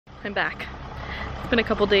I'm back. It's been a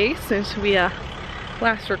couple days since we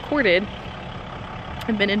last recorded.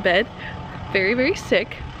 I've been in bed, very, very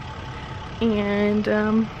sick. And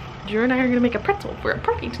Drew and I are gonna make a pretzel for a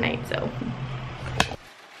party tonight, so.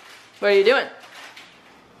 What are you doing?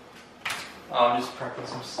 Oh, I'm just prepping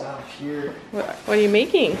some stuff here. What are you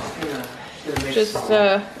making? Gonna make Just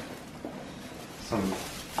gonna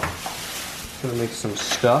make some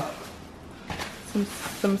stuff.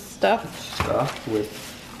 Some stuff. Stuff with.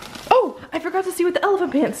 Oh, I forgot to see what the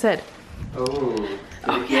elephant pants said. Oh.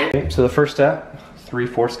 Oh yeah. Okay, so the first step,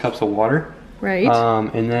 3/4 cups of water. Right.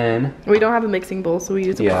 And then. We don't have a mixing bowl, so we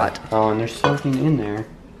use a pot. Oh, and there's something in there.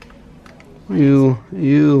 Ew.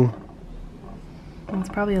 It's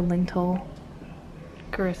probably a lentil.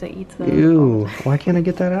 Carissa eats those. Ew. Why can't I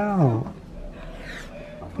get that out?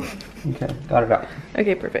 Okay, got it out.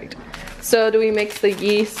 Okay, perfect. So do we mix the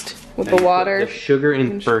yeast with the water? The sugar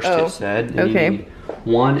in first, oh, it said. And okay. You need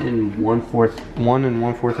 1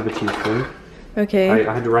 1/4 of a teaspoon. Okay.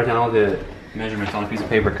 I had to write down all the measurements on a piece of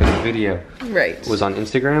paper because the video was on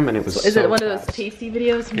Instagram and it was. Is it one of those tasty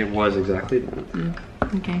videos? It was exactly that.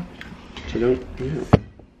 Okay. So don't. Yeah.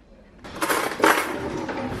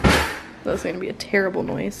 That's gonna be a terrible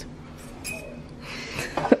noise.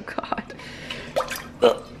 Oh God.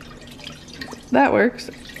 Ugh. That works.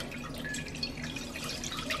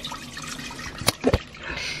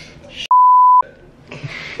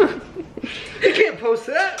 You can't post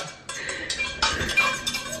that.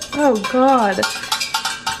 Oh God.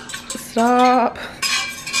 Stop.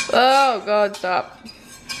 Oh God, stop.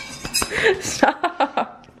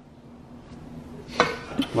 Stop.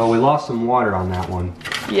 Well, we lost some water on that one.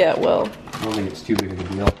 Yeah, well. I don't think it's too big of a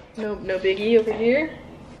deal. No biggie over here.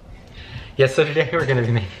 Yeah, so today we're gonna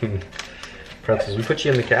be making pretzels. We put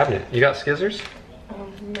you in the cabinet. You got scissors?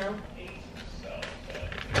 No.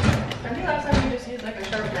 I think last time you just used like a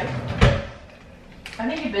sharp knife. I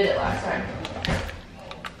think you bit it last time.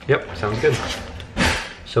 Yep, sounds good.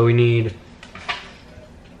 So we need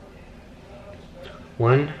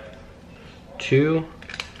 1, 2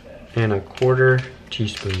 1/4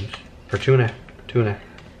 teaspoons, or 2 1/4.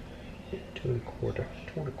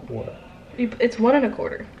 It's 1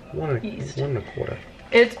 1/4. Yeast. 1 1/4.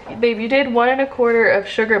 It's, babe, you did 1 1/4 of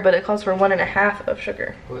sugar, but it calls for 1 1/2 of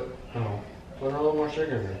sugar. Put a little more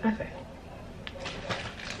sugar in there. Okay.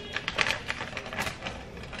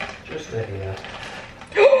 Just there.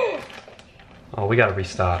 Oh, we gotta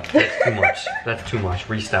restart. That's too much. That's too much.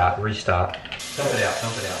 Restart. Dump it out.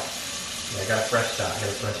 Yeah, I got a fresh start.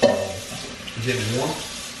 Is it warm?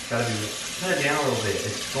 Gotta be. Turn it down a little bit.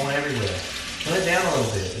 It's going everywhere. Turn it down a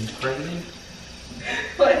little bit. It's crazy.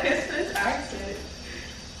 What is this accent?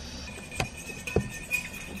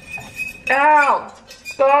 Ow!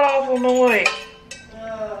 God awful noise.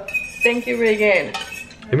 Thank you, Reagan.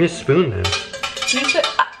 Give me a spoon then. You said.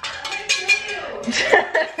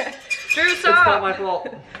 Drew, It's not stop! my fault.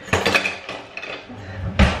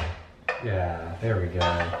 Yeah, there we go.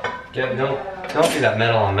 Don't do that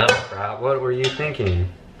metal on metal crap. What were you thinking?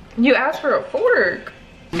 You asked for a fork.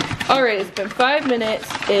 All right, it's been 5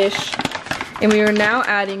 minutes-ish, and we are now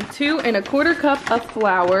adding 2 1/4 cup of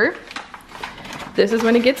flour. This is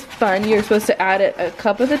when it gets fun. You're supposed to add it a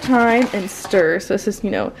cup at a time and stir. So this is, you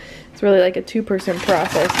know, it's really like a 2-person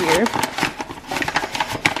process here.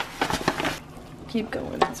 Keep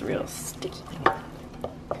going, it's real sticky.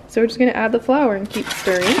 So we're just gonna add the flour and keep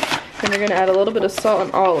stirring. And we're gonna add a little bit of salt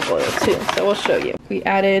and olive oil too, so we'll show you. We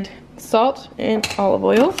added salt and olive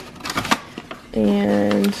oil.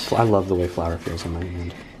 And I love the way flour feels in my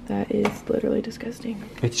hand. that is literally disgusting.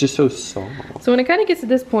 It's just so soft. So when it kind of gets to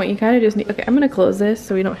this point, you kind of just need, okay, I'm gonna close this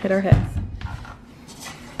so we don't hit our heads.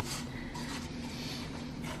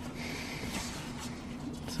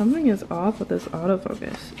 Something is off with this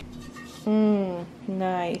autofocus.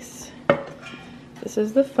 Nice. This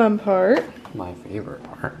is the fun part. My favorite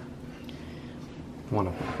part. One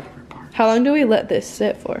of my favorite parts. How long do we let this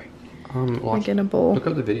sit for? Like in a bowl. Look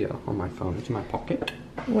up the video on my phone. It's in my pocket.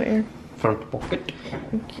 Where? Front pocket.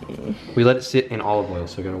 Okay. We let it sit in olive oil,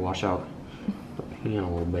 so we gotta wash out the pan a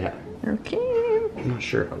little bit. Okay. I'm not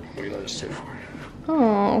sure how long we let it sit for.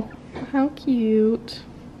 Oh, how cute.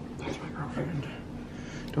 That's my girlfriend.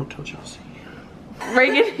 Don't tell Chelsea.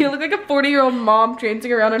 Reagan, you look like a 40-year-old mom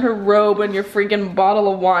trancing around in her robe and your freaking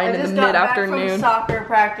bottle of wine in the mid-afternoon. Soccer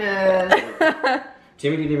practice.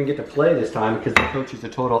 Timmy didn't even get to play this time because the coach is a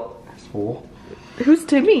total asshole. Who's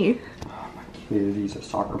Timmy? Oh, my kid, he's a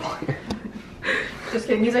soccer player. Just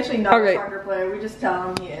kidding, he's actually not a soccer player. We just tell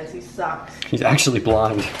him he is. He sucks. He's actually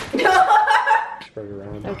blind.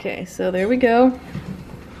 Okay, so there we go.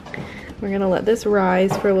 We're gonna let this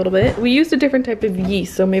rise for a little bit. We used a different type of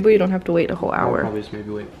yeast, so maybe we don't have to wait a whole hour. Probably just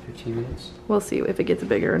maybe wait 15 minutes. We'll see if it gets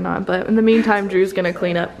bigger or not, but in the meantime, Drew's gonna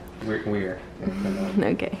clean up. We're.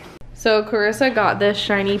 Okay. So Carissa got this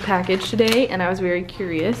shiny package today, and I was very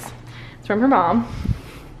curious. It's from her mom.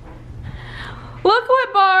 Look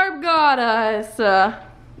what Barb got us.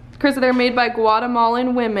 Carissa, they're made by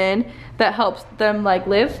Guatemalan women that helps them like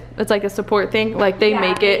live. It's like a support thing. Like they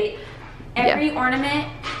make it. Every ornament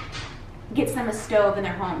gets them a stove in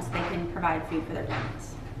their home so they can provide food for their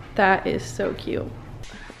families. That is so cute.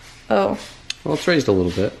 Oh. Well, it's raised a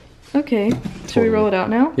little bit. Okay. Should we roll it out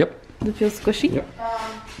now? Yep. Does it feel squishy? Yep.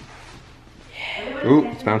 Ooh,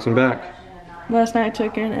 it's bouncing back. Last night I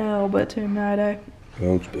took an L, but tonight I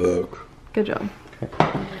Bounce back. Good job.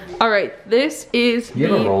 Okay. All right, this is You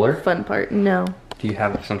have a roller? fun part. No. Do you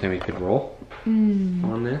have something we could roll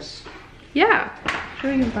on this? Yeah.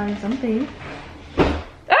 Sure, we can find something.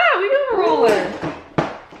 Ah, we got a roller.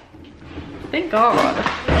 Thank God.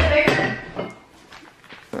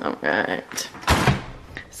 All right.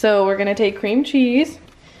 So we're gonna take cream cheese.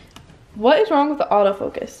 What is wrong with the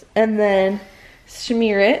autofocus? And then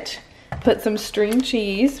smear it. Put some string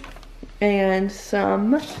cheese and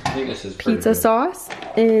some I think this is pizza sauce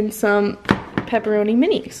and some pepperoni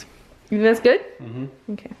minis. You think that's good? Mm-hmm.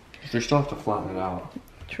 Okay. You still have to flatten it out.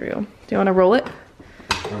 True. Do you want to roll it?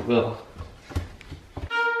 I will.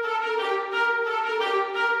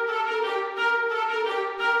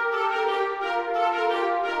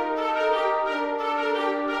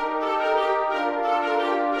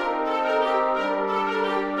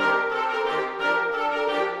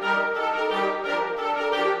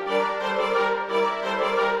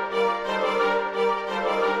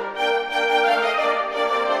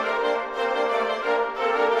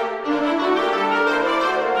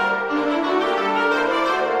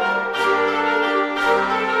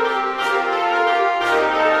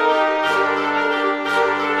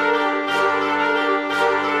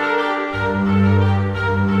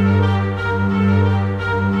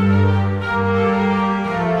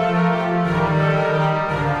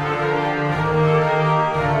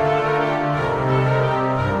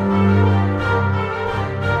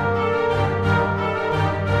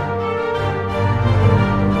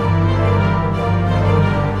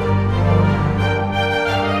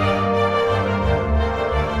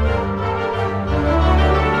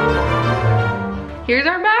 Here's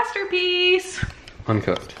our masterpiece.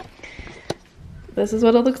 Uncooked. This is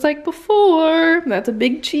what it looks like before. That's a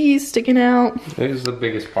big cheese sticking out. It was the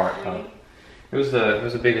biggest part though. It was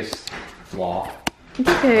the biggest flaw. It's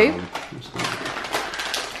okay. You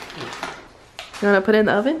want to put it in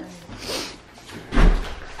the oven?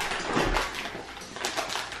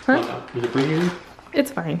 Huh? Is it preheated?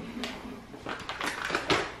 It's fine.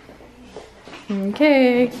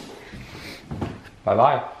 Okay.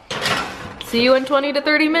 Bye-bye. See you in 20 to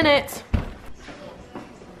 30 minutes.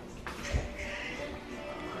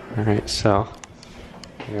 All right, so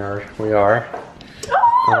we are.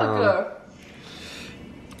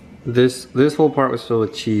 This whole part was filled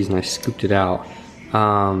with cheese, and I scooped it out.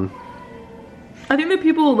 I think the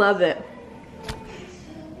people will love it.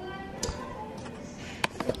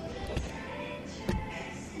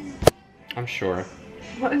 I'm sure.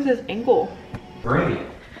 What is this angle? Bring it.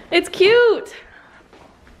 It's cute.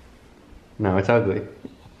 No, it's ugly.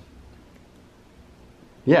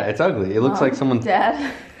 Yeah, it's ugly. It looks like someone.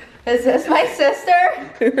 Dad, is this my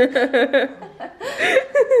sister?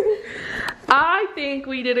 I think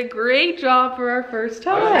we did a great job for our first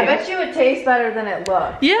time. I bet you it tastes better than it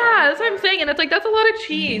looks. Yeah, that's what I'm saying. And it's like, that's a lot of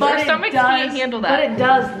cheese. Our stomachs can't handle that. But it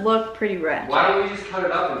does look pretty red. Why don't we just cut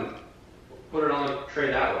it up and put it on the tray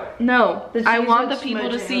that way? No, The I cheese want the looks people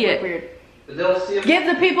to smudgy, see it'll it. look weird. They'll see it. Give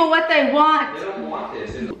the people what they want. They don't want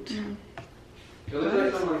this. It looks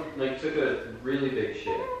like someone like took a really big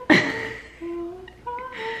shit.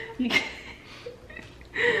 I'm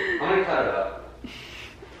gonna cut it up.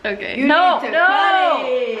 Okay. You no, need to no, cut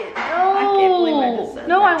it. no. I can't believe I just said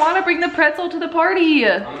no, that. I want to bring the pretzel to the party.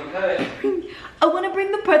 I'm gonna cut it. I want to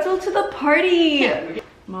bring the pretzel to the party.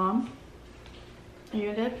 Mom, are you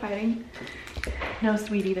and Dad fighting? No,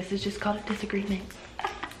 sweetie, this is just called a disagreement.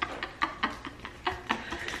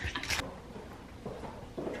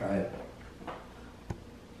 Try it.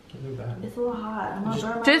 It's a little hot. I'm not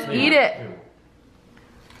sure. Just eat it.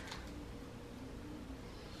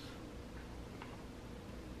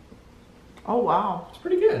 Oh wow. It's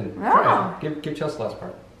pretty good. Yeah. Try it. Give Chelsea the last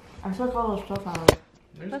part. I took all the stuff out of it.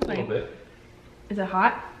 There's That's a little fine. bit. Is it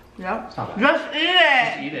hot? Yep. It's not bad. Just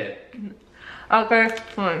eat it. Just eat it. Okay,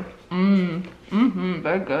 fine.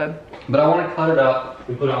 Very good. But I want to cut it up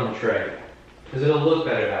and put it on the tray. Because it'll look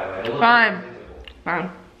better that way. It'll look Fine. more visible.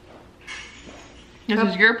 Fine. This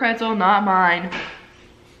is your pretzel, not mine.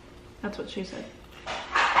 That's what she said.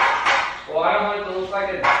 Well, I don't want it to look like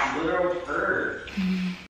a literal person.